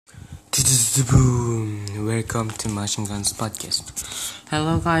Boom! Welcome to Machine Guns Podcast.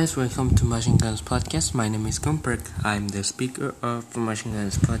 Hello guys, welcome to Machine Guns Podcast. My name is Gumperk. I'm the speaker of Machine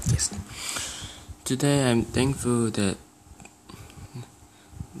Guns Podcast. Today I'm thankful that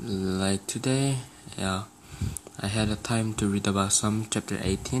I had a time to read about Psalm chapter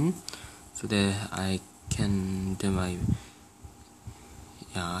 18 so that I can do my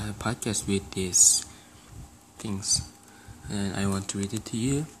podcast with these things, and I want to read it to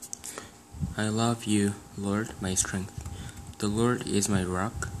you. I love you, Lord, my strength. The Lord is my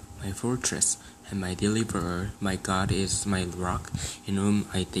rock, my fortress, and my deliverer. My God is my rock, in whom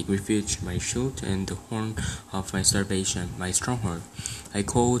I take refuge, my shield and the horn of my salvation, my stronghold. I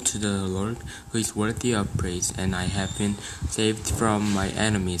call to the Lord, who is worthy of praise, and I have been saved from my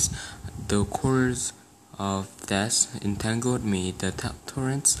enemies. The cords of death entangled me, the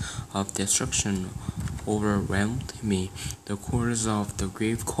torrents of destruction overwhelmed me. The cords of the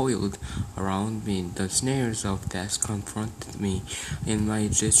grave coiled around me. The snares of death confronted me. In my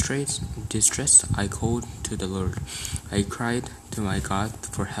distress, I called to the Lord. I cried to my God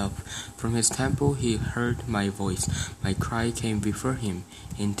for help. From his temple he heard my voice. My cry came before him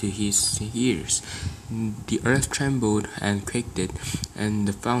into his ears. The earth trembled and quaked, and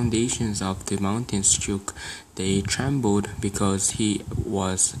the foundations of the mountains shook. They trembled because he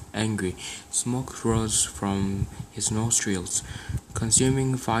was angry. Smoke rose from his nostrils.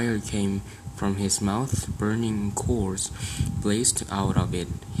 Consuming fire came from his mouth. Burning coals blazed out of it.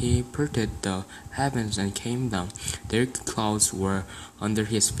 He parted the heavens and came down. Dark clouds were under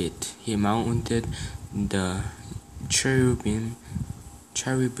his feet. He mounted the cherubim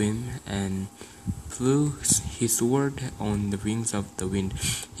and flew his sword on the wings of the wind.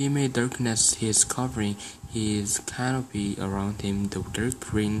 He made darkness his covering, his canopy around him, the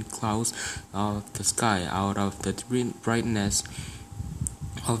dark rain clouds of the sky. Out of the brightness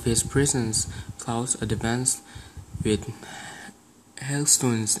of his presence, clouds advanced with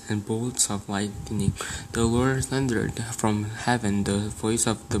hailstones and bolts of lightning. The Lord thundered from heaven. The voice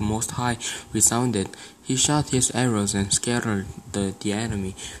of the Most High resounded. He shot his arrows and scattered the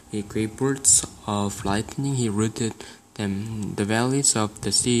enemy. With great bolts of lightning he rooted them. The valleys of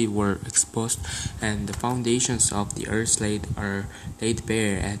the sea were exposed, and the foundations of the earth laid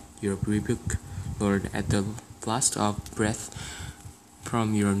bare at your rebuke, Lord, at the blast of breath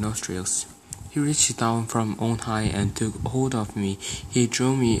from your nostrils. He reached down from on high and took hold of me. He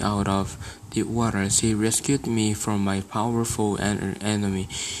drew me out of deep waters. He rescued me from my powerful enemy,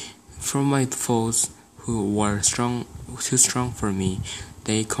 from my foes who were too strong for me.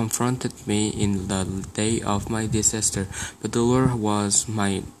 They confronted me in the day of my disaster, but the Lord was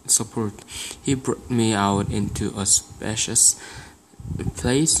my support. He brought me out into a spacious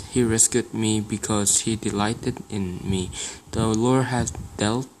place. He rescued me because he delighted in me. The Lord has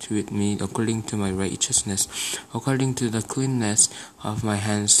dealt with me according to my righteousness. According to the cleanness of my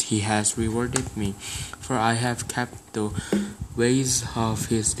hands he has rewarded me. For I have kept the ways of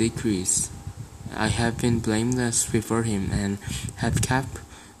his decrees. I have been blameless before him, and have kept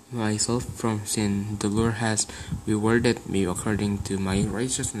myself from sin. The Lord has rewarded me according to my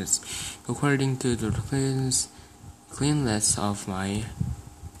righteousness, according to the cleanness of my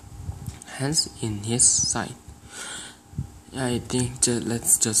hands in his sight. I think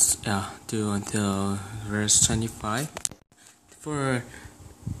let's just do until verse 25. For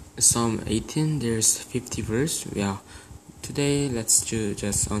Psalm 18 there's 50 verse. Today let's do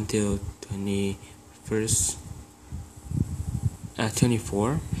just until 24.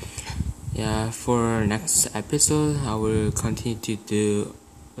 For next episode I will continue to do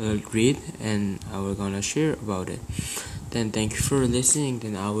read, and I will gonna share about it. Then thank you for listening.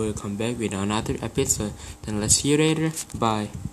 Then I will come back with another episode. Then let's see you later. Bye.